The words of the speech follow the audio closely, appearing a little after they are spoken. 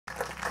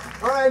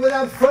All right,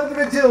 without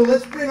further ado,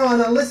 let's bring on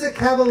Alissa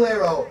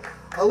Cavallaro.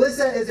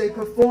 Alissa is a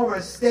performer,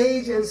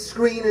 stage and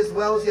screen as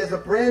well. She has a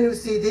brand new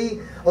CD.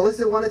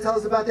 Alissa, want to tell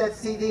us about that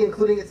CD,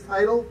 including its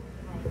title?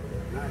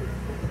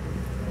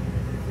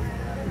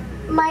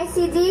 My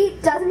CD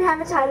doesn't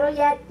have a title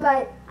yet,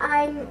 but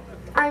I'm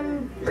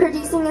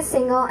producing a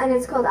single, and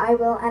it's called I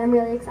Will, and I'm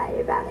really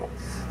excited about it.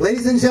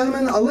 Ladies and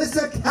gentlemen,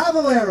 Alissa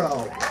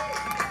Cavallaro.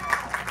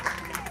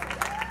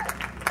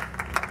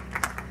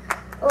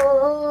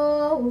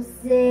 Oh,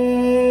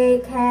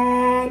 say,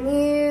 can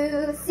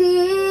you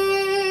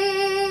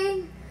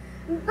see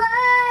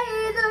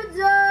by the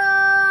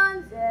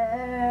dawn's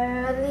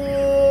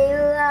early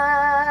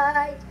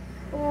light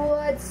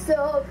what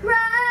so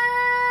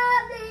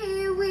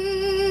proudly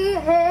we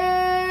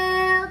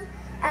hailed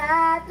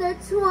at the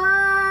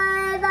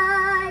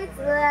twilight's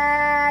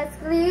last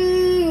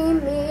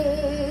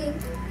gleaming,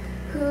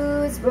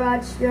 whose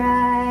broad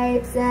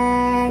stripes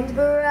and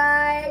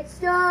bright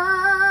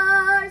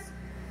stars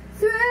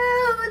through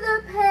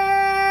the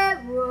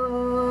perilous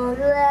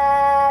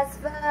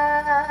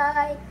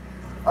fight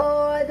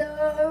o'er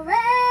the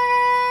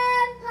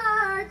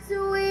ramparts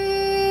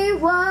we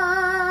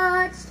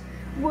watched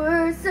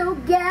were so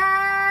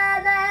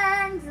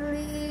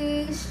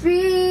gallantly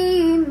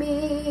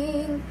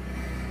streaming,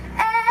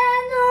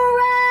 and the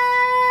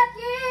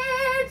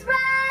rocket's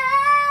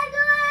bright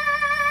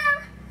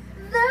glare,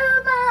 the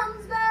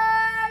bombs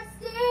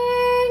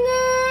bursting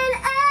in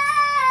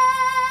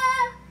air,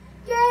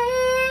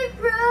 gave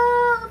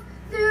proof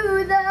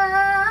through the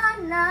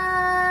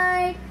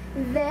night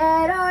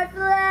that our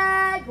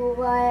flag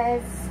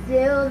was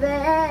still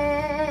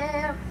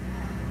there.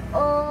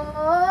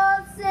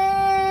 Oh,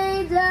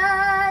 say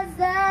does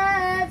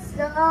that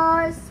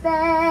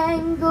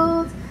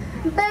star-spangled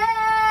banner